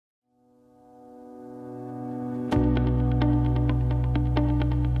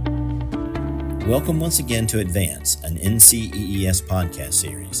Welcome once again to Advance, an NCEES podcast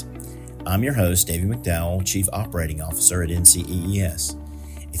series. I'm your host, Davey McDowell, Chief Operating Officer at NCEES.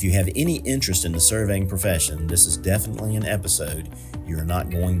 If you have any interest in the surveying profession, this is definitely an episode you are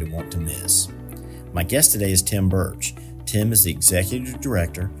not going to want to miss. My guest today is Tim Birch. Tim is the Executive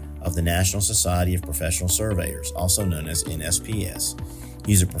Director of the National Society of Professional Surveyors, also known as NSPS.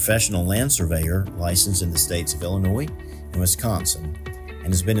 He's a professional land surveyor licensed in the states of Illinois and Wisconsin,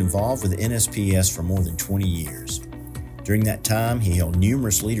 and has been involved with NSPS for more than 20 years. During that time, he held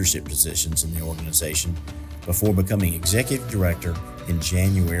numerous leadership positions in the organization before becoming Executive Director in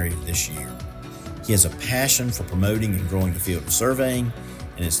January of this year. He has a passion for promoting and growing the field of surveying,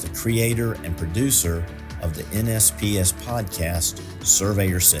 and is the creator and producer of the NSPS podcast,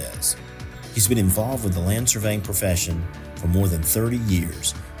 Surveyor Says. He's been involved with the land surveying profession for more than 30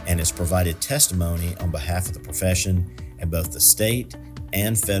 years and has provided testimony on behalf of the profession at both the state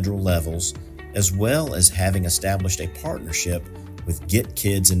and federal levels, as well as having established a partnership with Get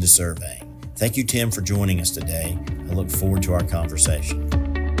Kids Into Surveying. Thank you, Tim, for joining us today. I look forward to our conversation.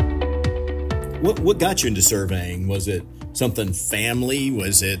 What got you into surveying? Was it something family?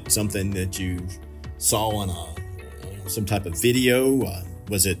 Was it something that you saw on some type of video?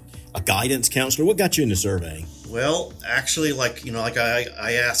 Was it a guidance counselor? What got you into surveying? Well, actually,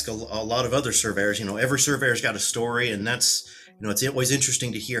 I ask a lot of other surveyors, every surveyor's got a story, and that's, it's always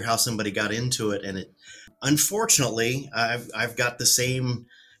interesting to hear how somebody got into it. And unfortunately, I've got the same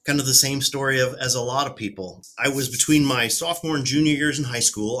story as a lot of people. I was between my sophomore and junior years in high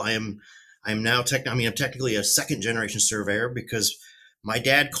school. I'm technically a second generation surveyor because my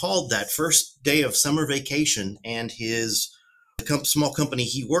dad called that first day of summer vacation, and the small company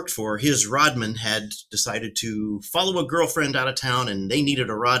he worked for, his rodman had decided to follow a girlfriend out of town, and they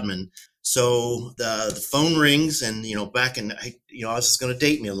needed a rodman. So the phone rings, and back in this is going to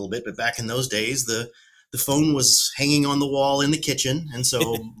date me a little bit, but back in those days, the phone was hanging on the wall in the kitchen, and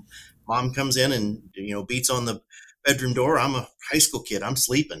so mom comes in and beats on the bedroom door. I'm a high school kid. I'm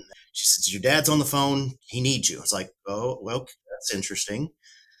sleeping. She says, "Your dad's on the phone. He needs you." It's like, oh well, that's interesting.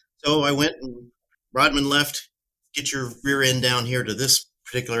 So I went, and rodman left. "Get your rear end down here to this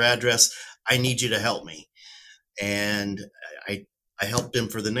particular address. I need you to help me." And I helped him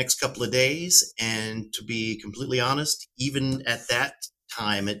for the next couple of days. And to be completely honest, even at that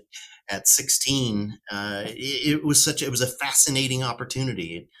time, at 16, it was a fascinating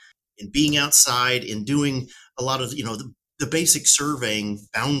opportunity. In being outside and doing a lot of, the basic surveying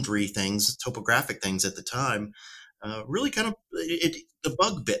boundary things, topographic things at the time, really kind of, the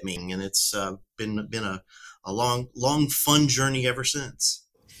bug bit me. And it's been a long, fun journey ever since.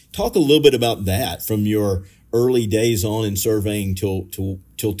 Talk a little bit about that from your early days on in surveying till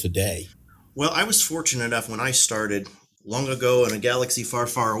today. Well, I was fortunate enough when I started long ago in a galaxy far,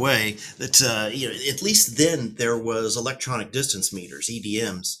 far away that, at least then there was electronic distance meters,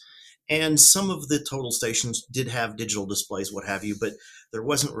 EDMs, and some of the total stations did have digital displays, what have you, but there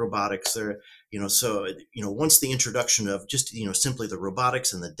wasn't robotics there, so, once the introduction of just, simply the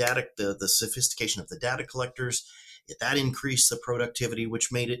robotics and the data, the sophistication of the data collectors, that increased the productivity,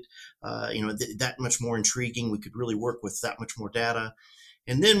 which made it, that much more intriguing. We could really work with that much more data.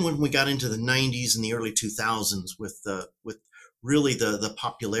 And then when we got into the 90s and the early 2000s with really the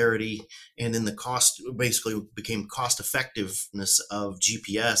popularity, and then the cost, basically became cost effectiveness of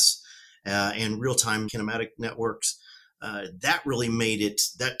GPS and real-time kinematic networks, that really made it,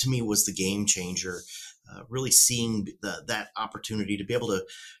 that to me was the game changer. Really seeing that opportunity to be able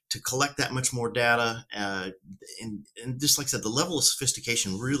to collect that much more data, and just like I said, the level of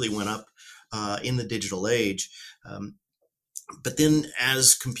sophistication really went up in the digital age. But then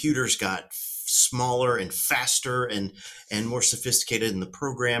as computers got smaller and faster and more sophisticated in the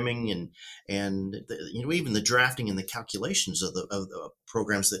programming and even the drafting and the calculations of the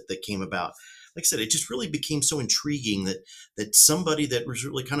programs that came about, like I said, it just really became so intriguing that somebody that was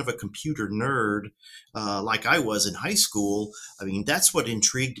really kind of a computer nerd, like I was in high school, that's what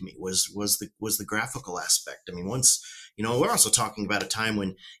intrigued me was the graphical aspect. Once, we're also talking about a time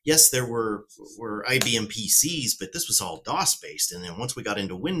when, yes, there were IBM PCs, but this was all DOS based. And then once we got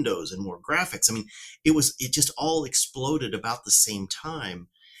into Windows and more graphics, it just all exploded about the same time.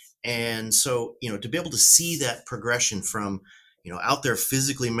 And so, to be able to see that progression from, out there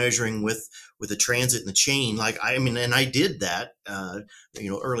physically measuring with the transit and the chain, and I did that,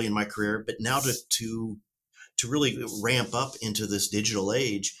 early in my career, but now to really ramp up into this digital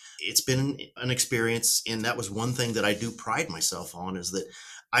age, it's been an experience. And that was one thing that I do pride myself on, is that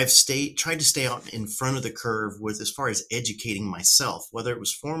I've tried to stay out in front of the curve with, as far as educating myself, whether it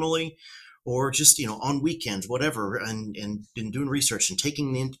was formally or just, on weekends, whatever, and doing research and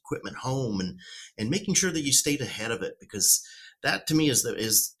taking the equipment home and making sure that you stayed ahead of it, because that to me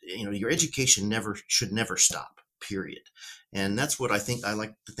is your education should never stop, period. And that's what I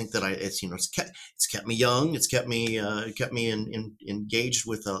like to think that it's kept me young. It's kept me engaged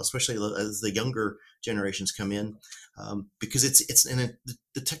with, especially as the younger generations come in, because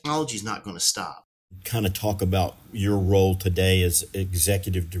the technology is not going to stop. Kind of talk about your role today as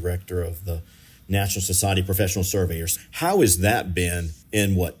executive director of the National Society of Professional Surveyors. How has that been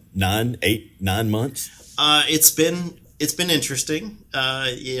in 9 months? It's been interesting.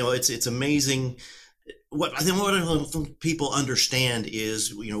 It's amazing. What I think people understand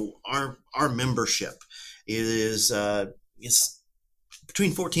is, our membership is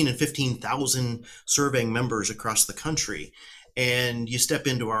between 14 and 15,000 surveying members across the country. And you step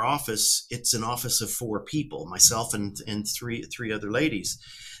into our office, it's an office of 4 people, myself and three other ladies.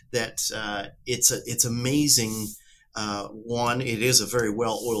 That it's amazing. One, it is a very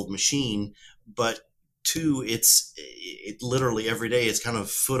well-oiled machine, but 2, it literally every day it's kind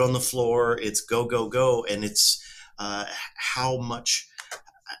of foot on the floor. It's go go go, and it's how much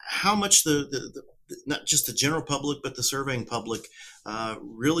the not just the general public, but the surveying public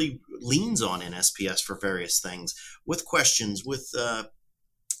really leans on NSPS for various things, with questions, with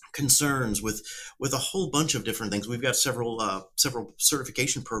concerns, with a whole bunch of different things. We've got several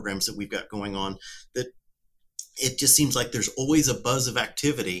certification programs that we've got going on, that it just seems like there's always a buzz of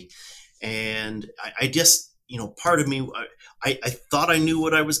activity. And I just, part of me, I thought I knew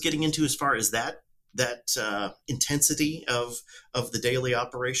what I was getting into as far as that intensity of the daily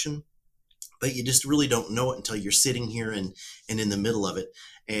operation, but you just really don't know it until you're sitting here and in the middle of it.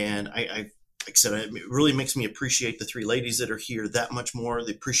 And like I said, it really makes me appreciate the 3 ladies that are here that much more.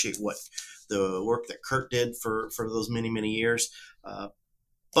 They appreciate what the work that Kurt did for those many, many years.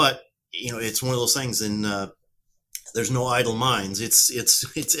 But it's one of those things, and there's no idle minds.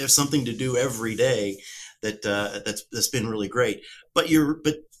 It's something to do every day that's been really great. But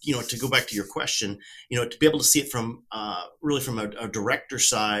to go back to your question, to be able to see it from really from a director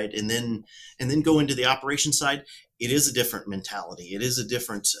side, and then go into the operation side, it is a different mentality. It is a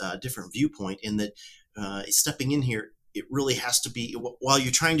different viewpoint, in that stepping in here, it really has to be, while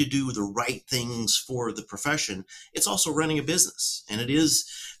you're trying to do the right things for the profession, it's also running a business, and it is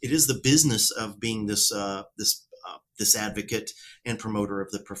the business of being this advocate and promoter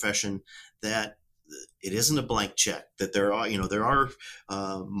of the profession, that it isn't a blank check, that there are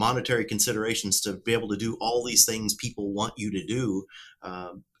monetary considerations to be able to do all these things people want you to do.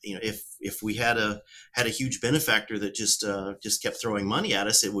 If we had a huge benefactor that just kept throwing money at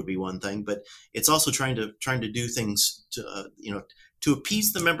us, it would be one thing, but it's also trying to do things to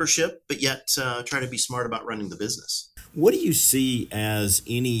appease the membership, but yet try to be smart about running the business. What do you see as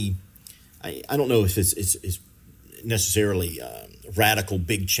any, I don't know if it's necessarily radical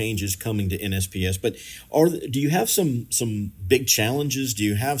big changes coming to NSPS, but do you have some big challenges? Do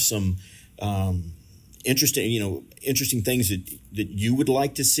you have some interesting things that you would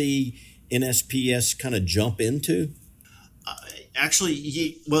like to see NSPS kind of jump into?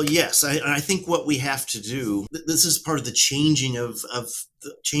 Actually, well, yes. I think what we have to do, this is part of the changing of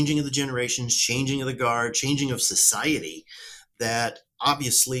the generations, changing of the guard, changing of society, that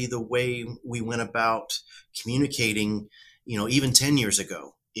obviously the way we went about communicating, even 10 years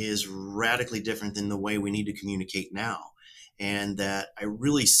ago, is radically different than the way we need to communicate now. And that I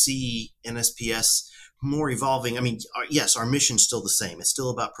really see NSPS more evolving. I mean, yes, our mission's still the same. It's still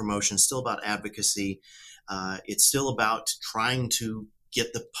about promotion, still about advocacy. It's still about trying to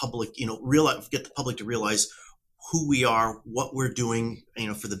get the public, get the public to realize who we are, what we're doing,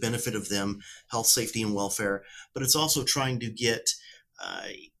 for the benefit of them, health, safety, and welfare. But it's also trying to get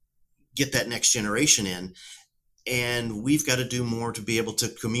that next generation in. And we've got to do more to be able to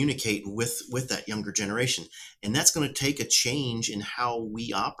communicate with that younger generation. And that's going to take a change in how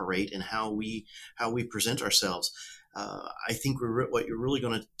we operate and how we present ourselves. I think what you're really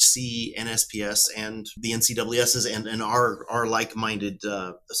going to see NSPS and the NCSSs and our like-minded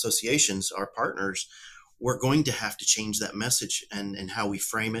associations, our partners, we're going to have to change that message and how we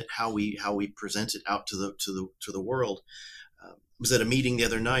frame it, how we present it out to the world. I was at a meeting the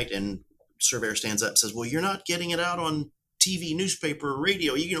other night, and surveyor stands up and says, "Well, you're not getting it out on TV, newspaper,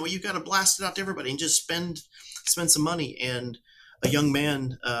 radio. You've got to blast it out to everybody and just spend some money." And a young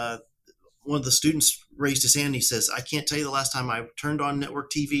man, one of the students, raised his hand. He says, "I can't tell you the last time I turned on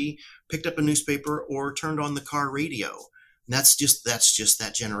network TV, picked up a newspaper, or turned on the car radio." And that's just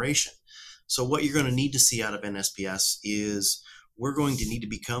that generation. So what you're going to need to see out of NSPS is we're going to need to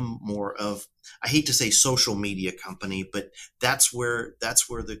become more of, I hate to say social media company, but that's where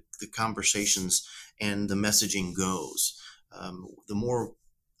the conversations and the messaging goes. The more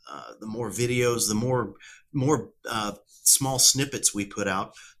videos, the more small snippets we put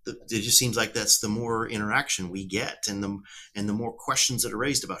out, it just seems like that's the more interaction we get, and the more questions that are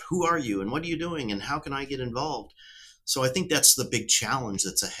raised about who are you and what are you doing and how can I get involved. So I think that's the big challenge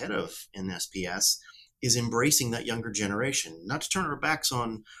that's ahead of NSPS, is embracing that younger generation, not to turn our backs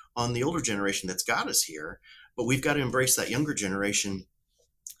on the older generation that's got us here, but we've got to embrace that younger generation.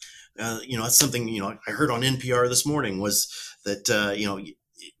 That's something, I heard on NPR this morning, was that,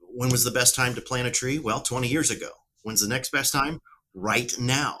 when was the best time to plant a tree? Well, 20 years ago. When's the next best time? Right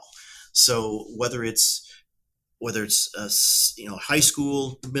now. So whether it's high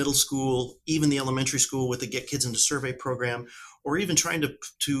school, middle school, even the elementary school with the Get Kids into Survey program, or even trying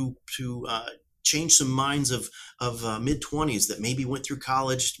to change some minds of mid 20s that maybe went through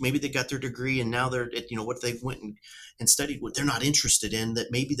college, maybe they got their degree and now they're at, what they went and studied, what they're not interested in,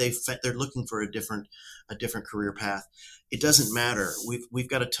 that maybe they're looking for a different career path. It doesn't matter. We've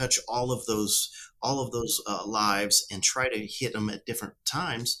got to touch all of those lives and try to hit them at different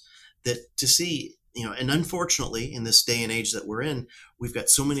times, that to see. And unfortunately, in this day and age that we're in, we've got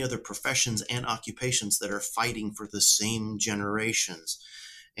so many other professions and occupations that are fighting for the same generations.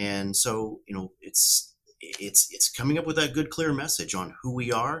 And so, it's coming up with that good, clear message on who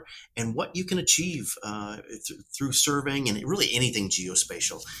we are and what you can achieve through surveying and really anything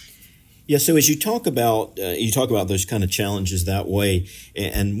geospatial. Yeah, so as you talk about those kind of challenges that way,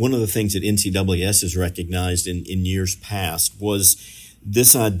 and one of the things that NCSS has recognized in years past was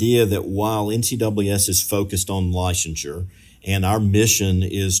this idea that while NCSS is focused on licensure, and our mission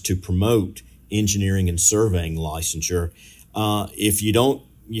is to promote engineering and surveying licensure, if you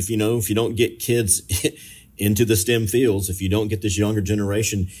don't get kids into the STEM fields, if you don't get this younger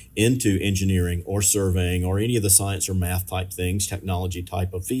generation into engineering or surveying or any of the science or math type things, technology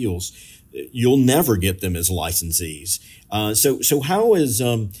type of fields, you'll never get them as licensees. So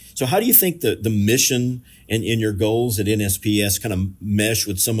how do you think the mission and your goals at NSPS kind of mesh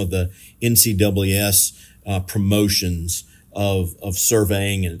with some of the NCSS promotions of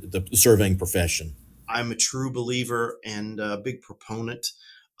surveying and the surveying profession? I'm a true believer and a big proponent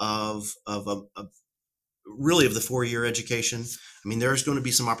of really of the 4-year education. I mean, there's going to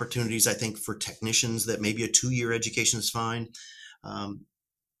be some opportunities, I think, for technicians that maybe a 2-year education is fine.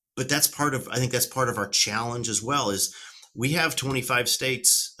 But that's part of our challenge as well, is we have 25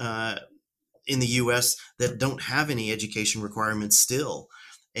 states in the U.S. that don't have any education requirements still.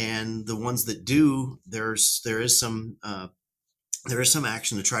 And the ones that do, there is some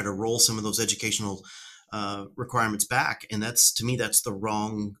action to try to roll some of those educational requirements back, and to me that's the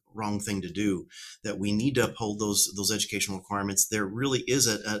wrong thing to do. That we need to uphold those educational requirements. There really is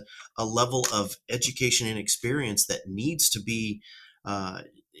a level of education and experience that needs to be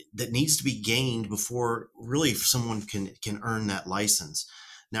gained before really someone can earn that license.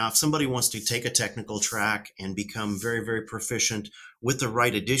 Now, if somebody wants to take a technical track and become very, very proficient with the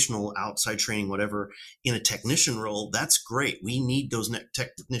right additional outside training, whatever, in a technician role, that's great. We need those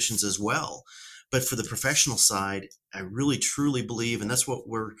technicians as well. But for the professional side, I really truly believe, and that's what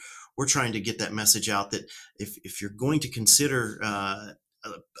we're trying to get that message out, that if you're going to consider a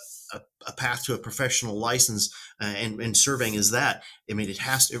path to a professional license, and surveying is that, I mean, it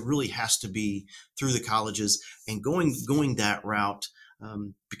really has to be through the colleges and going that route,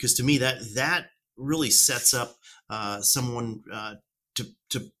 because to me that really sets up someone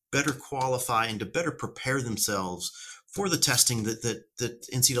to better qualify and to better prepare themselves for the testing that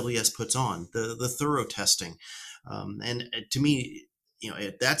NCSS puts on, the thorough testing. And to me,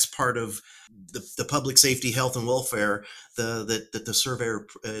 that's part of the public safety, health, and welfare that the surveyor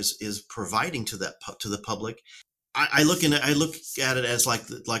is providing to the public. I look at it as like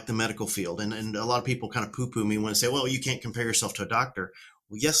the medical field, and a lot of people kind of poo-poo me when I say, well, you can't compare yourself to a doctor.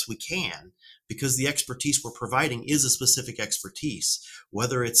 Well, yes, we can, because the expertise we're providing is a specific expertise,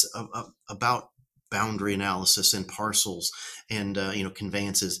 whether it's about boundary analysis and parcels and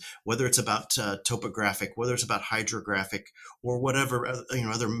conveyances, whether it's about topographic, whether it's about hydrographic, or whatever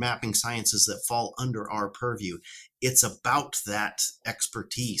other mapping sciences that fall under our purview. It's about that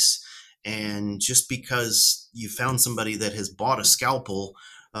expertise. And just because you found somebody that has bought a scalpel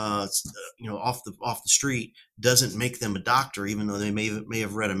off the street doesn't make them a doctor, even though they may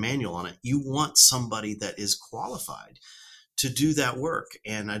have read a manual on it. You want somebody that is qualified to do that work.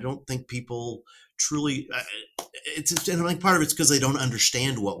 And I don't think people truly, and I think part of it's because they don't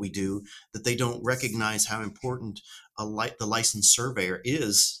understand what we do, that they don't recognize how important the licensed surveyor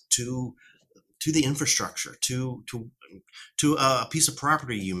is to the infrastructure, to to a piece of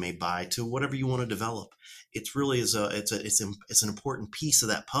property you may buy, to whatever you want to develop. It's really it's an important piece of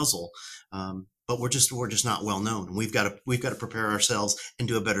that puzzle. But we're just not well known, and we've got to prepare ourselves and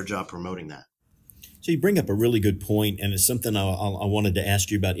do a better job promoting that. So you bring up a really good point, and it's something I wanted to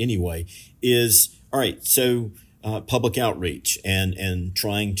ask you about anyway. Is all right. So public outreach and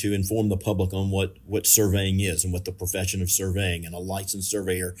trying to inform the public on what surveying is and what the profession of surveying and a licensed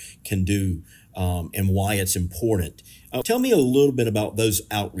surveyor can do, and why it's important. Tell me a little bit about those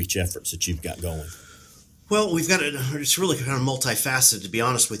outreach efforts that you've got going. Well, it's really kind of multifaceted, to be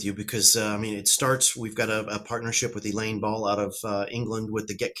honest with you, because we've got a partnership with Elaine Ball out of England with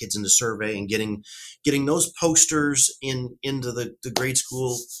the Get Kids into Survey, and getting those posters into the grade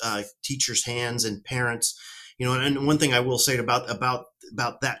school teachers' hands and parents. And one thing I will say about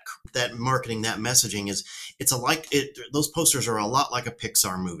that marketing, that messaging is those posters are a lot like a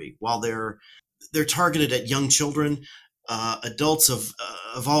Pixar movie. While they're targeted at young children, adults of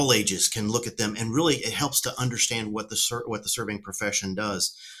all ages can look at them, and really it helps to understand what the surveying profession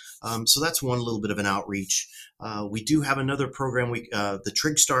does. So that's one little bit of an outreach. We do have another program, the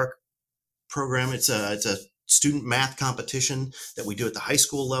TrigStar program. It's a student math competition that we do at the high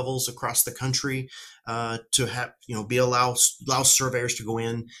school levels across the country, to have allow surveyors to go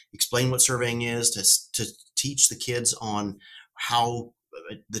in, explain what surveying is, to teach the kids on how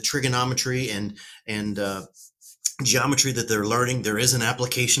the trigonometry and geometry that they're learning, there is an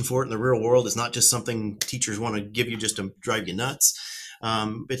application for it in the real world. It's not just something teachers want to give you just to drive you nuts.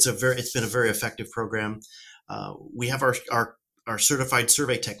 It's been a very effective program. We have our certified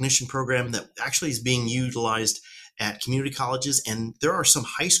survey technician program that actually is being utilized at community colleges, and there are some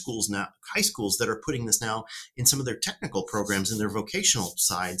high schools that are putting this now in some of their technical programs in their vocational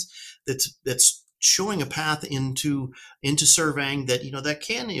sides. That's showing a path into surveying that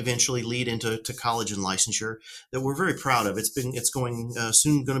can eventually lead into college and licensure, that we're very proud of. It's going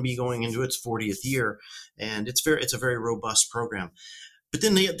soon going to be going into its 40th year, and it's a very robust program. But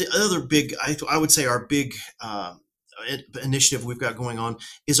then the other big, I would say our big initiative we've got going on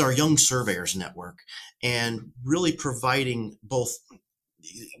is our Young Surveyors Network, and really providing both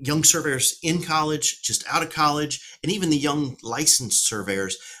young surveyors in college, just out of college, and even the young licensed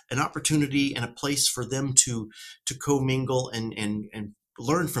surveyors an opportunity and a place for them to commingle and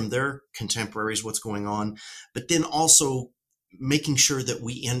learn from their contemporaries what's going on, but then also making sure that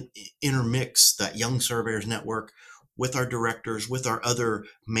we intermix that Young Surveyors Network with our directors, with our other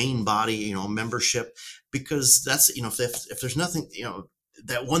main body, membership, because that's, if there's nothing,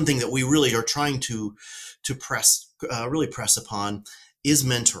 that one thing that we really are trying to really press upon is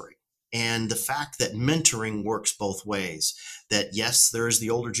mentoring. And the fact that mentoring works both ways, that yes, there is the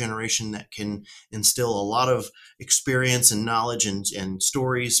older generation that can instill a lot of experience and knowledge and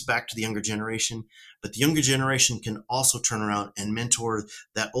stories back to the younger generation, but the younger generation can also turn around and mentor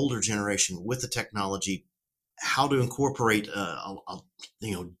that older generation with the technology, how to incorporate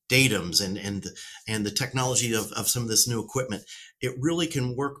datums and the technology of some of this new equipment. It really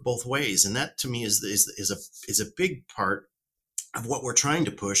can work both ways, and that to me is a big part of what we're trying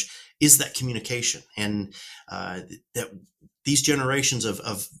to push, is that communication, and that these generations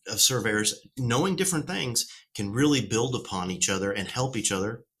of surveyors, knowing different things, can really build upon each other and help each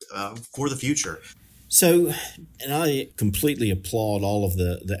other for the future. So, and I completely applaud all of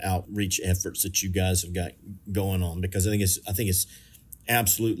the outreach efforts that you guys have got going on, because I think it's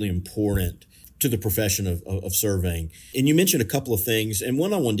absolutely important to the profession of surveying. And you mentioned a couple of things, and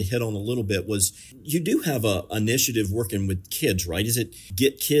one I wanted to hit on a little bit was you do have a initiative working with kids, right? Is it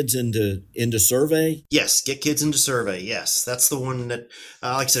Get Kids into Survey? Yes, Get Kids into Survey. Yes, that's the one that,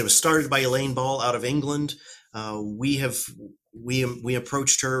 like I said, it was started by Elaine Ball out of England. We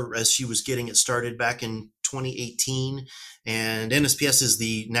approached her as she was getting it started back in 2018, and NSPS is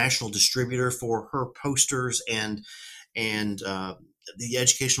the national distributor for her posters and the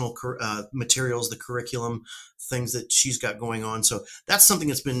educational materials, the curriculum things that she's got going on. So that's something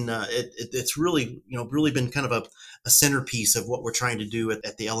that's been it's really been kind of a centerpiece of what we're trying to do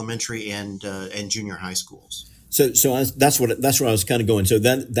at the elementary and junior high schools. So that's where I was kind of going. So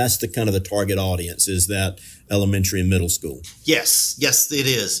that's the kind of the target audience, is that elementary and middle school. Yes, it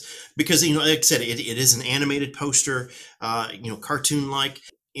is, because like I said, it is an animated poster, cartoon like.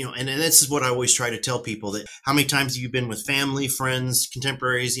 And this is what I always try to tell people, that how many times have you been with family, friends,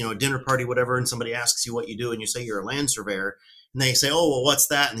 contemporaries, a dinner party, whatever, and somebody asks you what you do, and you say you're a land surveyor, and they say, oh, well, what's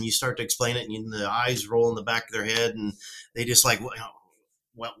that? And then you start to explain it, and the eyes roll in the back of their head, and they just like,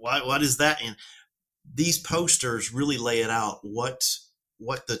 what is that? And these posters really lay it out, what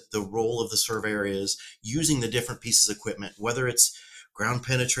the role of the surveyor is, using the different pieces of equipment, whether it's ground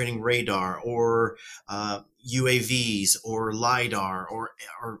penetrating radar, or UAVs, or LiDAR,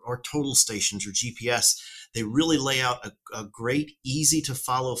 or total stations, or GPS. They really lay out a great, easy to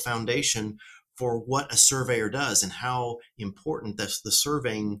follow foundation for what a surveyor does and how important the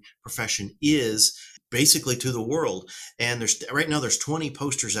surveying profession is basically to the world. And right now there's 20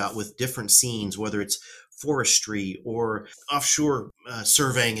 posters out with different scenes, whether it's forestry or offshore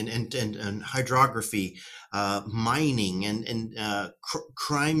surveying and hydrography, mining and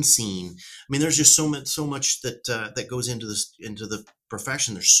crime scene. I mean, there's just so much that goes into the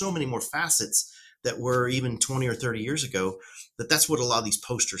profession. There's so many more facets that were even 20 or 30 years ago. That's what a lot of these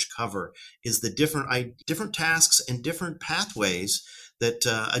posters cover, is the different tasks and different pathways that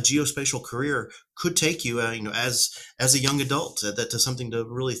a geospatial career could take you, as a young adult. That's something to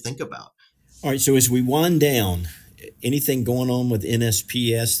really think about. All right. So as we wind down, anything going on with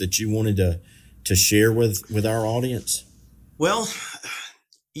NSPS that you wanted to share with our audience? Well,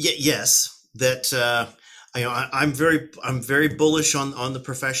 yes, that. I'm very bullish on the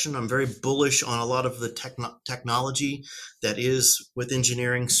profession. I'm very bullish on a lot of the technology that is with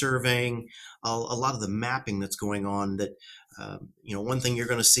engineering, surveying, a lot of the mapping that's going on. That one thing you're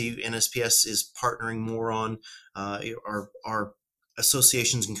going to see NSPS is partnering more on our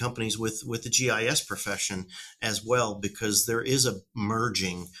associations and companies with the GIS profession as well, because there is a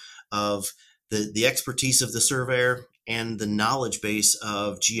merging of the expertise of the surveyor and the knowledge base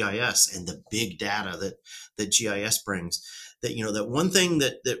of GIS and the big data that GIS brings. That one thing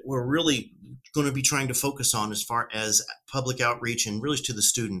that we're really going to be trying to focus on as far as public outreach and really to the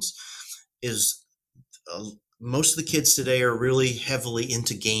students is most of the kids today are really heavily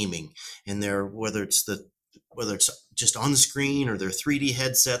into gaming, and whether it's just on the screen or their 3D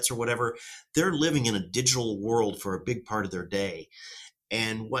headsets or whatever, they're living in a digital world for a big part of their day.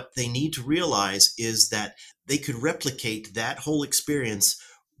 And what they need to realize is that they could replicate that whole experience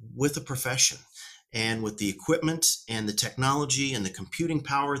with a profession, and with the equipment and the technology and the computing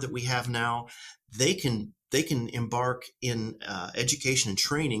power that we have now, they can embark in education and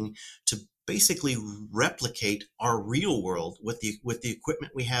training to basically replicate our real world with the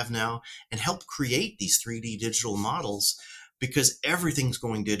equipment we have now, and help create these 3D digital models, because everything's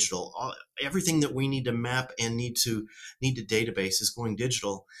going digital. Everything that we need to map and need to database is going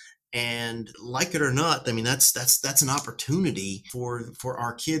digital. And like it or not, I mean, that's an opportunity for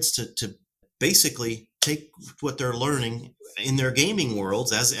our kids to basically take what they're learning in their gaming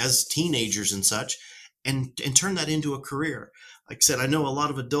worlds as teenagers and such, and turn that into a career. Like I said, I know a lot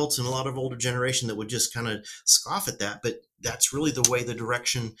of adults and a lot of older generation that would just kind of scoff at that, but that's really the way the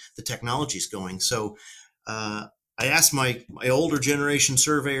direction the technology is going. So I asked my older generation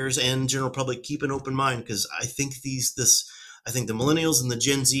surveyors and general public, keep an open mind, because I think I think the millennials and the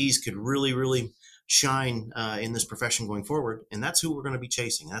Gen Zs could really, really shine in this profession going forward. And that's who we're going to be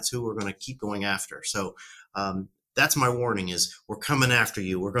chasing. That's who we're going to keep going after. So that's my warning, is we're coming after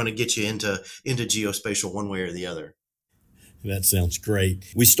you. We're going to get you into geospatial one way or the other. That sounds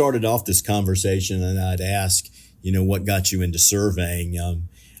great. We started off this conversation and I'd ask, what got you into surveying?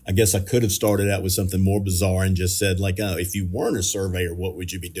 I guess I could have started out with something more bizarre and just said, like, oh, if you weren't a surveyor, what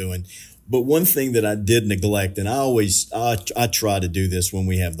would you be doing? But one thing that I did neglect, and I try to do this when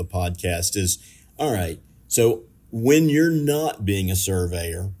we have the podcast, is, all right, so when you're not being a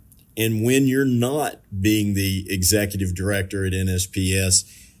surveyor and when you're not being the executive director at NSPS,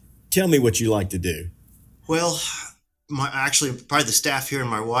 tell me what you like to do. Well, probably the staff here and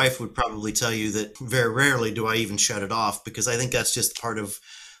my wife would probably tell you that very rarely do I even shut it off, because I think that's just part of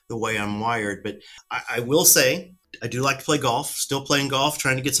the way I'm wired. But I will say I do like to play golf, still playing golf,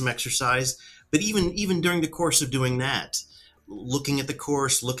 trying to get some exercise. But even during the course of doing that, looking at the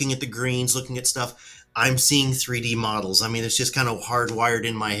course, looking at the greens, looking at stuff, I'm seeing 3D models. I mean, it's just kind of hardwired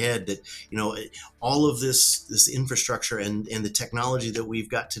in my head that, all of this infrastructure and the technology that we've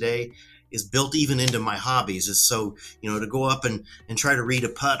got today is built even into my hobbies. Is so, to go up and try to read a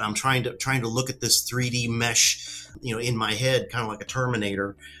putt, I'm trying to look at this 3D mesh, in my head, kind of like a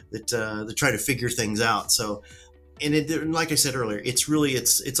Terminator, that to try to figure things out. So, and like I said earlier,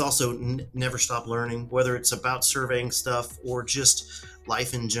 it's also never stop learning, whether it's about surveying stuff or just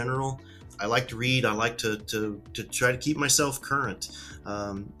life in general. I like to read. I like to try to keep myself current.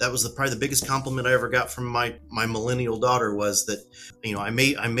 That was probably the biggest compliment I ever got from my millennial daughter, was that, I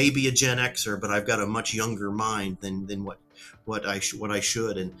may be a Gen Xer, but I've got a much younger mind than what I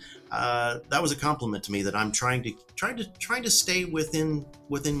should. And that was a compliment to me, that I'm trying to stay within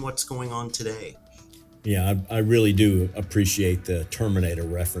what's going on today. Yeah, I really do appreciate the Terminator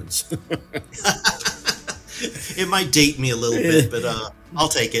reference. It might date me a little bit, but I'll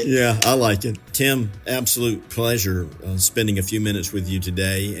take it. Yeah, I like it. Tim, absolute pleasure spending a few minutes with you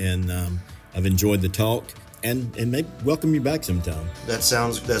today, and I've enjoyed the talk, and maybe welcome you back sometime. That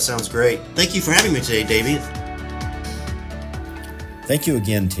sounds great. Thank you for having me today, Davey. Thank you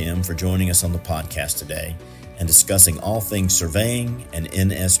again, Tim, for joining us on the podcast today and discussing all things surveying and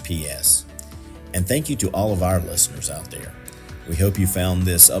NSPS. And thank you to all of our listeners out there. We hope you found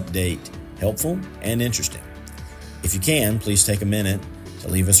this update helpful and interesting. If you can, please take a minute to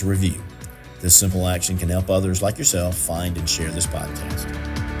leave us a review. This simple action can help others like yourself find and share this podcast.